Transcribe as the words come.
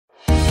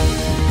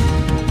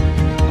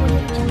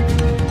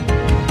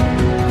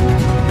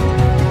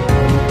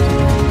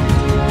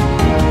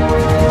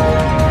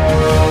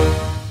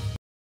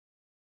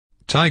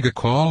Tyga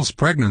calls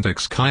pregnant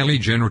ex Kylie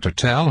Jenner to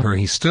tell her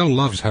he still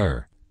loves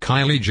her.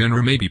 Kylie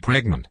Jenner may be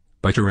pregnant,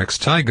 but her ex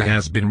Tyga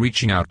has been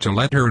reaching out to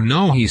let her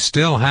know he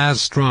still has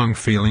strong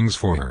feelings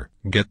for her.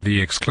 Get the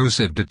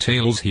exclusive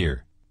details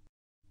here.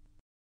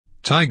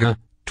 Tyga,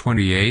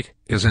 28,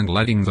 isn't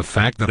letting the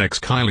fact that ex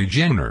Kylie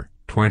Jenner,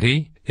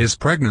 20, is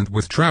pregnant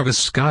with Travis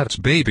Scott's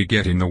baby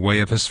get in the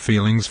way of his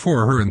feelings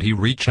for her, and he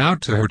reached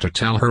out to her to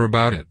tell her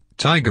about it.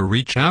 Tyga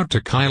reached out to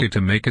Kylie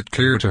to make it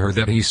clear to her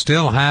that he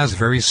still has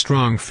very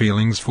strong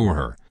feelings for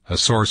her, a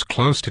source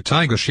close to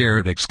Tyga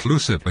shared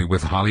exclusively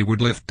with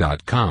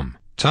HollywoodLift.com.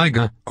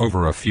 Tyga,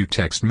 over a few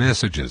text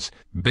messages,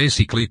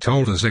 basically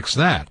told his ex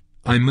that,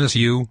 "I miss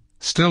you,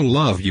 still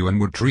love you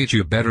and would treat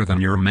you better than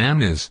your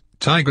man is."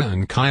 Tyga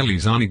and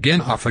Kylie's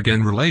on-again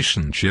off-again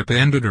relationship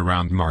ended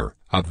around March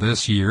of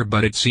this year,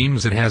 but it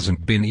seems it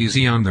hasn't been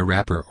easy on the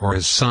rapper or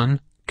his son,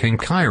 King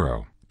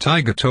Cairo.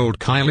 Tyga told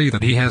Kylie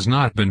that he has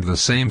not been the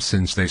same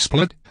since they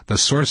split, the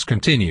source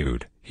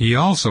continued. He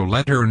also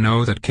let her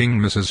know that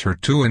King misses her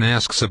too and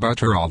asks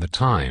about her all the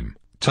time.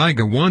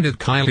 Tyga wanted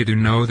Kylie to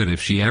know that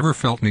if she ever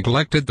felt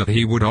neglected that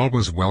he would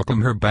always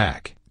welcome her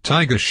back.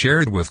 Tyga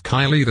shared with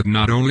Kylie that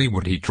not only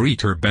would he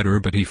treat her better,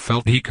 but he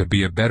felt he could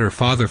be a better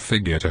father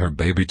figure to her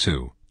baby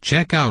too.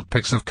 Check out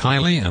pics of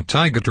Kylie and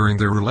Tyga during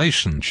their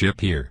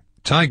relationship here.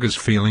 Tyga's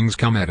feelings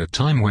come at a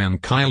time when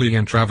Kylie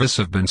and Travis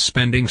have been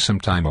spending some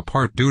time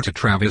apart due to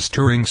Travis'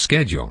 touring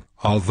schedule.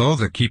 Although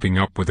the Keeping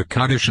Up with the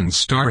Kardashians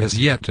star has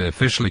yet to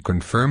officially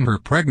confirm her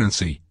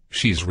pregnancy,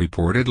 she's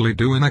reportedly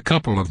due in a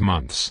couple of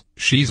months.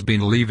 She's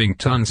been leaving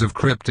tons of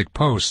cryptic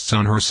posts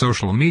on her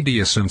social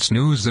media since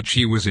news that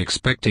she was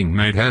expecting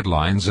made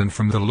headlines, and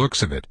from the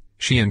looks of it,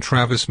 she and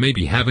Travis may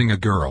be having a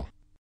girl.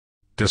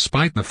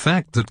 Despite the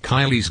fact that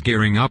Kylie's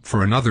gearing up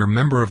for another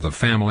member of the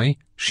family,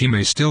 she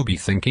may still be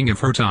thinking of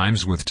her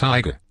times with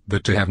Tyga,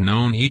 but to have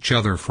known each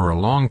other for a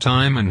long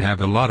time and have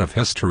a lot of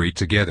history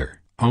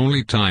together.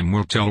 Only time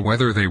will tell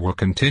whether they will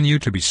continue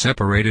to be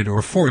separated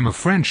or form a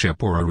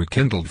friendship or a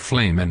rekindled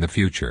flame in the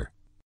future.